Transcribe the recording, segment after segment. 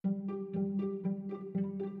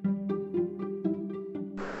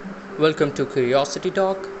Welcome to Curiosity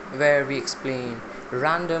Talk, where we explain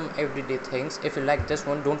random everyday things. If you like this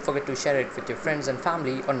one, don't forget to share it with your friends and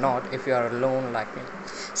family, or not if you are alone like me.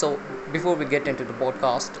 So, before we get into the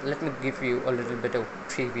podcast, let me give you a little bit of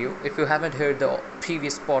preview. If you haven't heard the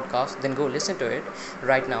previous podcast, then go listen to it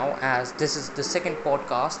right now, as this is the second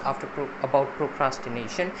podcast about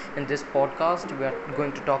procrastination. In this podcast, we are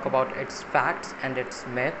going to talk about its facts and its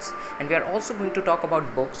myths, and we are also going to talk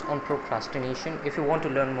about books on procrastination if you want to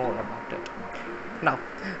learn more about it. Now,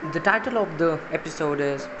 the title of the episode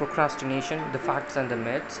is Procrastination, the Facts and the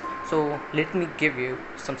Myths. So, let me give you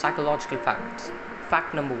some psychological facts.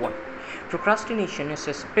 Fact number one: procrastination is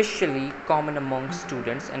especially common among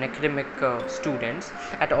students and academic students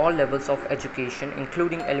at all levels of education,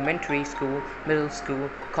 including elementary school, middle school,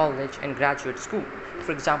 college, and graduate school.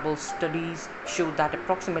 For example, studies show that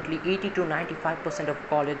approximately 80 to 95% of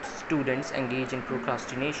college students engage in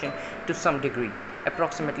procrastination to some degree.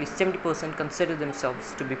 Approximately 70% consider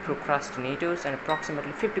themselves to be procrastinators, and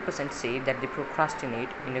approximately 50% say that they procrastinate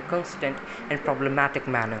in a constant and problematic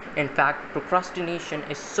manner. In fact, procrastination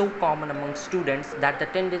is so common among students that the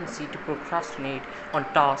tendency to procrastinate on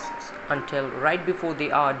tasks until right before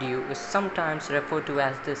they are due is sometimes referred to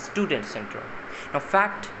as the student syndrome. Now,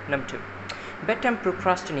 fact number two: bedtime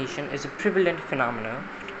procrastination is a prevalent phenomenon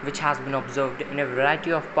which has been observed in a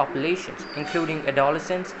variety of populations, including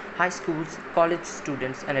adolescents, high schools, college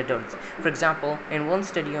students, and adults. For example, in one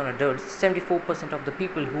study on adults, 74% of the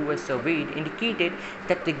people who were surveyed indicated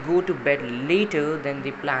that they go to bed later than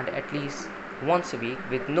they planned, at least once a week,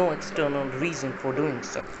 with no external reason for doing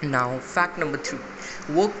so. Now, fact number three: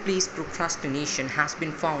 workplace procrastination has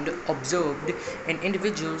been found observed in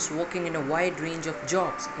individuals working in a wide range of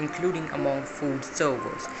jobs, including among food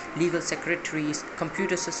servers, legal secretaries,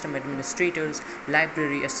 computer system administrators,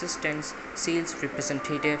 library assistants, sales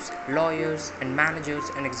representatives, lawyers, and managers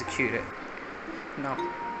and executives. Now,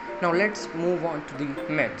 now let's move on to the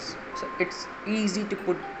myths. So it's easy to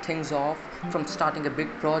put things off, from starting a big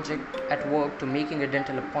project at work to making a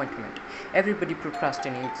dental appointment. Everybody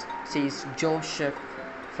procrastinates, says Joseph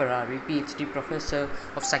Ferrari, PhD professor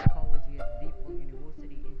of psychology at DePaul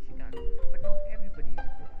University in Chicago. But not everybody is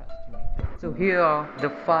a procrastinator. So here are the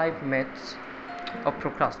 5 myths of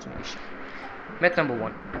procrastination. Myth number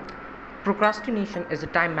 1: procrastination is a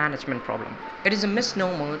time management problem. It is a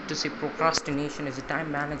misnomer to say procrastination is a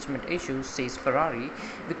time management issue, says Ferrari.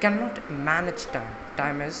 We cannot manage time.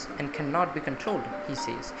 Time is and cannot be controlled, he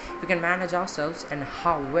says. We can manage ourselves and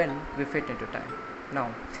how well we fit into time.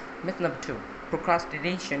 Now, myth number 2: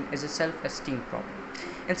 procrastination is a self-esteem problem.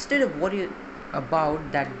 Instead of worrying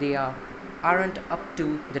about that they aren't up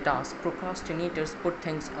to the task, procrastinators put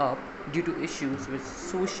things up due to issues with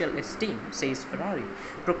social esteem, says Ferrari.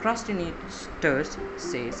 Procrastinators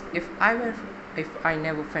says, if I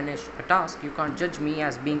never finish a task, you can't judge me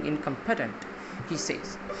as being incompetent. He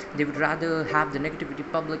says they would rather have the negativity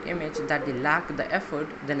public image that they lack the effort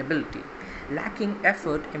than ability. Lacking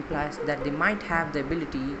effort implies that they might have the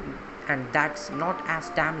ability, and that's not as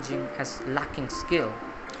damaging as lacking skill.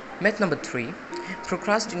 Myth number 3: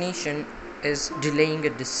 procrastination is delaying a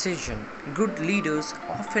decision. Good leaders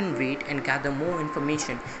often wait and gather more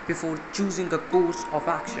information before choosing a course of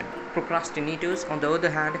action. Procrastinators, on the other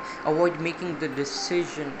hand, avoid making the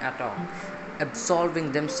decision at all,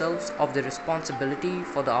 absolving themselves of the responsibility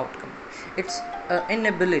for the outcome. It's an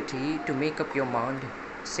inability to make up your mind,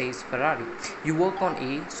 says Ferrari. You work on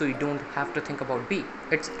A so you don't have to think about B.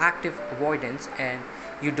 It's active avoidance, and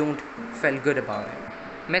you don't feel good about it.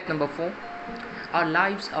 Myth number 4: our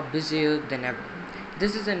lives are busier than ever.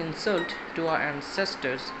 This is an insult to our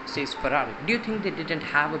ancestors, says Ferrari. Do you think they didn't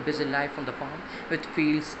have a busy life on the farm, with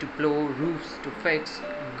fields to plow, roofs to fix,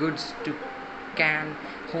 goods to can,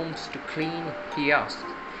 homes to clean? He asks.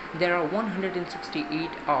 There are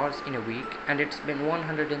 168 hours in a week, and it's been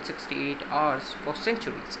 168 hours for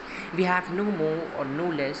centuries. We have no more or no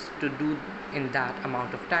less to do in that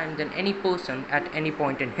amount of time than any person at any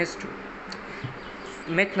point in history.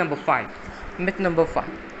 Myth number 5.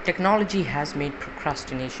 Technology has made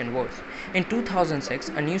procrastination worse. In 2006,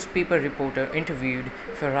 a newspaper reporter interviewed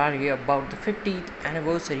Ferrari about the 50th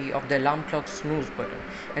anniversary of the alarm clock snooze button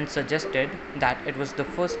and suggested that it was the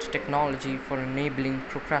first technology for enabling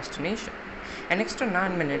procrastination. An extra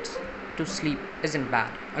 9 minutes to sleep isn't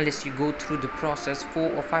bad unless you go through the process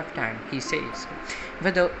 4 or 5 times, he says.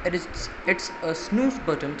 Whether it's a snooze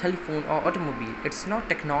button, telephone, or automobile, it's not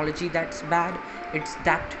technology that's bad, it's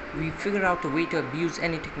that we figure out a way to abuse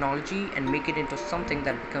any technology and make it into something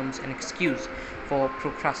that becomes an excuse for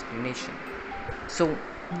procrastination. So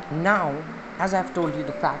now, as I've told you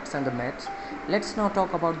the facts and the myths, let's now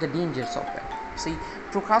talk about the dangers of it. See,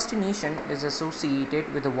 procrastination is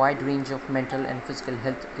associated with a wide range of mental and physical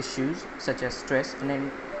health issues such as stress and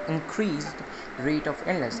an increased rate of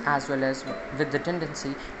illness, as well as with the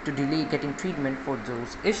tendency to delay getting treatment for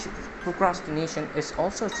those issues. Procrastination is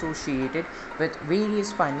also associated with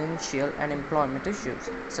various financial and employment issues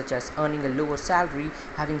such as earning a lower salary,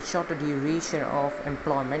 having shorter duration of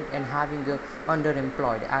employment, and having a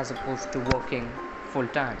underemployed as opposed to working full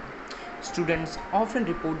time. Students often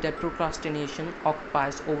report that procrastination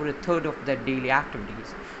occupies over a third of their daily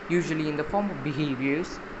activities, usually in the form of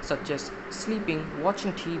behaviors such as sleeping,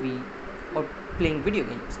 watching TV, or playing video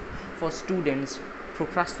games. For students,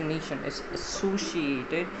 procrastination is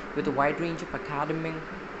associated with a wide range of academic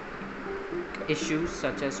issues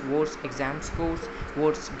such as worse exam scores,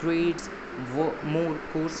 worse grades, more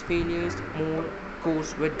course failures, more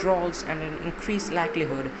course withdrawals, and an increased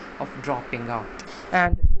likelihood of dropping out.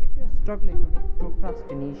 And if you're struggling with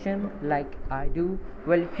procrastination like I do,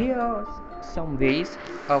 well, here's some ways,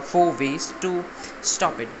 4 ways to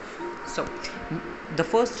stop it. So, the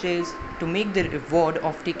first is to make the reward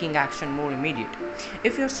of taking action more immediate.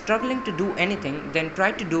 If you're struggling to do anything, then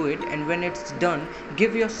try to do it, and when it's done,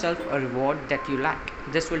 give yourself a reward that you like.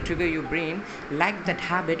 This will trigger your brain like that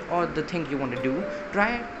habit or the thing you want to do.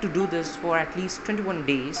 Try to do this for at least 21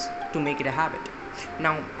 days to make it a habit.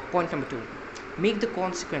 Now, point number 2, make the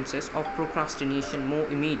consequences of procrastination more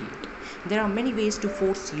immediate. There are many ways to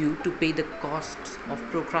force you to pay the costs of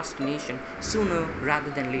procrastination sooner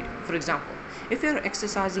rather than later. For example, if you're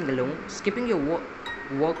exercising alone, skipping your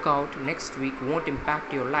workout next week won't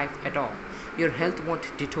impact your life at all. Your health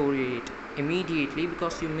won't deteriorate immediately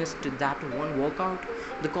because you missed that one workout.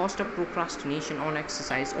 The cost of procrastination on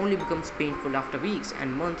exercise only becomes painful after weeks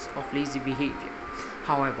and months of lazy behavior.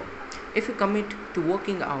 However, if you commit to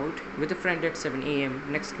working out with a friend at 7 a.m.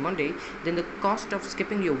 next Monday, then the cost of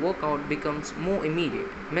skipping your workout becomes more immediate.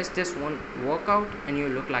 Miss this one workout and you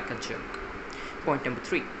look like a jerk. Point number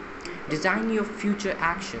 3, design your future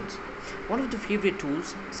actions. One of the favorite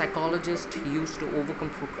tools psychologists use to overcome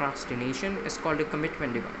procrastination is called a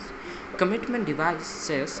commitment device. Commitment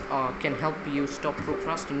devices can help you stop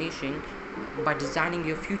procrastination by designing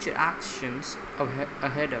your future actions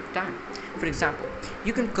ahead of time. For example,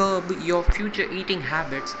 you can curb your future eating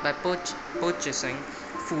habits by purchasing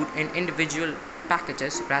food in individual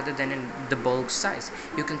packages rather than in the bulk size.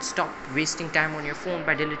 You can stop wasting time on your phone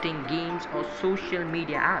by deleting games or social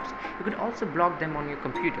media apps. You could also block them on your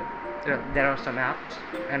computer. There are some apps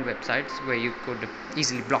and websites where you could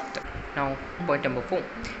easily block them. Now, point number 4,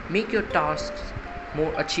 make your tasks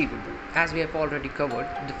more achievable. As we have already covered,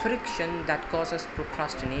 the friction that causes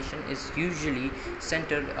procrastination is usually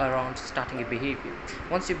centered around starting a behavior.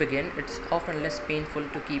 Once you begin, it's often less painful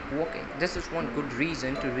to keep working. This is one good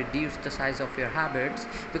reason to reduce the size of your habits,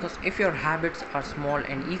 because if your habits are small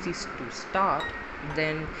and easy to start,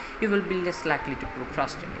 then you will be less likely to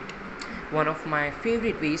procrastinate. One of my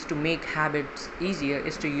favorite ways to make habits easier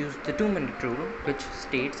is to use the 2-minute rule, which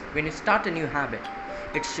states when you start a new habit,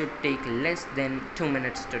 it should take less than 2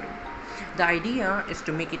 minutes to do. The idea is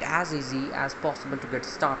to make it as easy as possible to get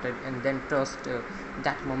started and then trust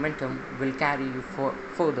that momentum will carry you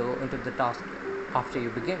further into the task after you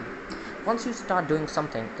begin. Once you start doing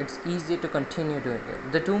something, it's easier to continue doing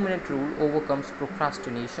it. The 2-minute rule overcomes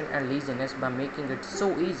procrastination and laziness by making it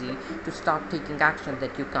so easy to start taking action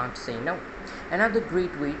that you can't say no. Another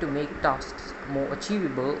great way to make tasks more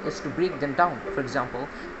achievable is to break them down. For example,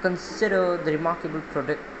 consider the remarkable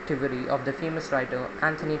productivity of the famous writer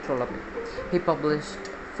Anthony Trollope. He published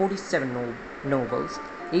 47 novels,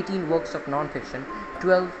 18 works of non-fiction,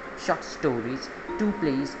 12 short stories, 2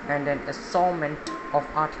 plays, and an assortment of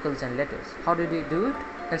articles and letters. How did he do it?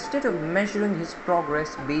 Instead of measuring his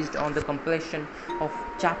progress based on the completion of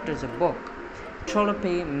chapters of book,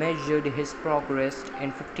 Trollope measured his progress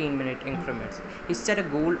in 15-minute increments. He set a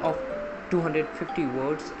goal of 250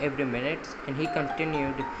 words every minute, and he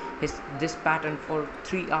continued this pattern for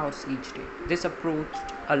 3 hours each day. This approach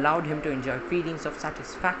allowed him to enjoy feelings of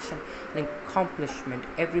satisfaction and accomplishment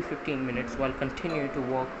every 15 minutes while continuing to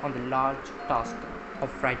work on the large task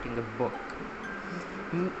of writing a book.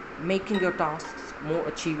 Making your tasks more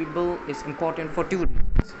achievable is important for 2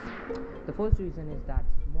 reasons. The first reason is that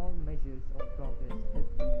small measures of progress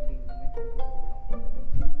help to maintain momentum over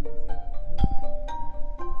the long run.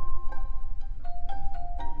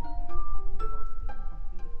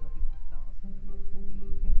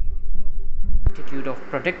 Attitude of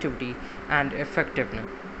productivity and effectiveness.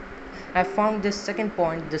 I found this second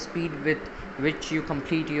point, the speed with which you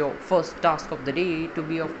complete your first task of the day, to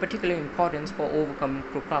be of particular importance for overcoming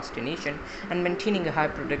procrastination and maintaining a high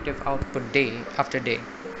productive output day after day.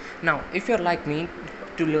 Now, if you're like me,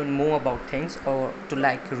 to learn more about things or to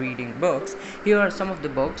like reading books, here are some of the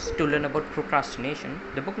books to learn about procrastination.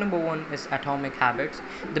 The book number one is Atomic Habits.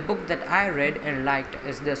 The book that I read and liked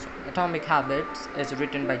is this one. Atomic Habits is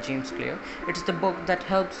written by James Clear. It's the book that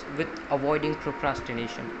helps with avoiding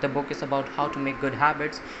procrastination. The book is about how to make good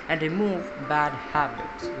habits and remove bad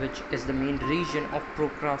habits, which is the main reason of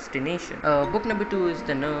procrastination. Book number two is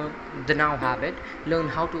the Now Habit. Learn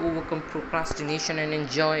how to overcome procrastination and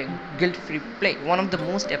enjoy guilt-free play. One of the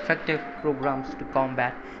most effective programs to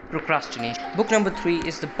combat procrastination. Book number three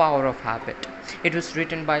is The Power of Habit. It was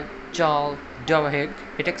written by Charles Duhigg.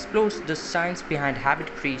 It explores the science behind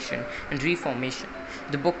habit creation and reformation.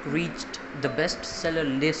 The book reached the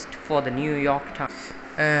bestseller list for the New York Times.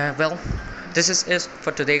 Well, this is it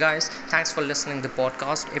for today, guys. Thanks for listening to the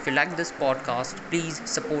podcast. If you like this podcast, please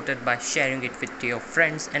support it by sharing it with your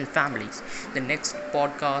friends and families. The next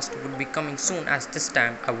podcast will be coming soon, as this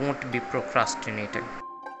time I won't be procrastinating.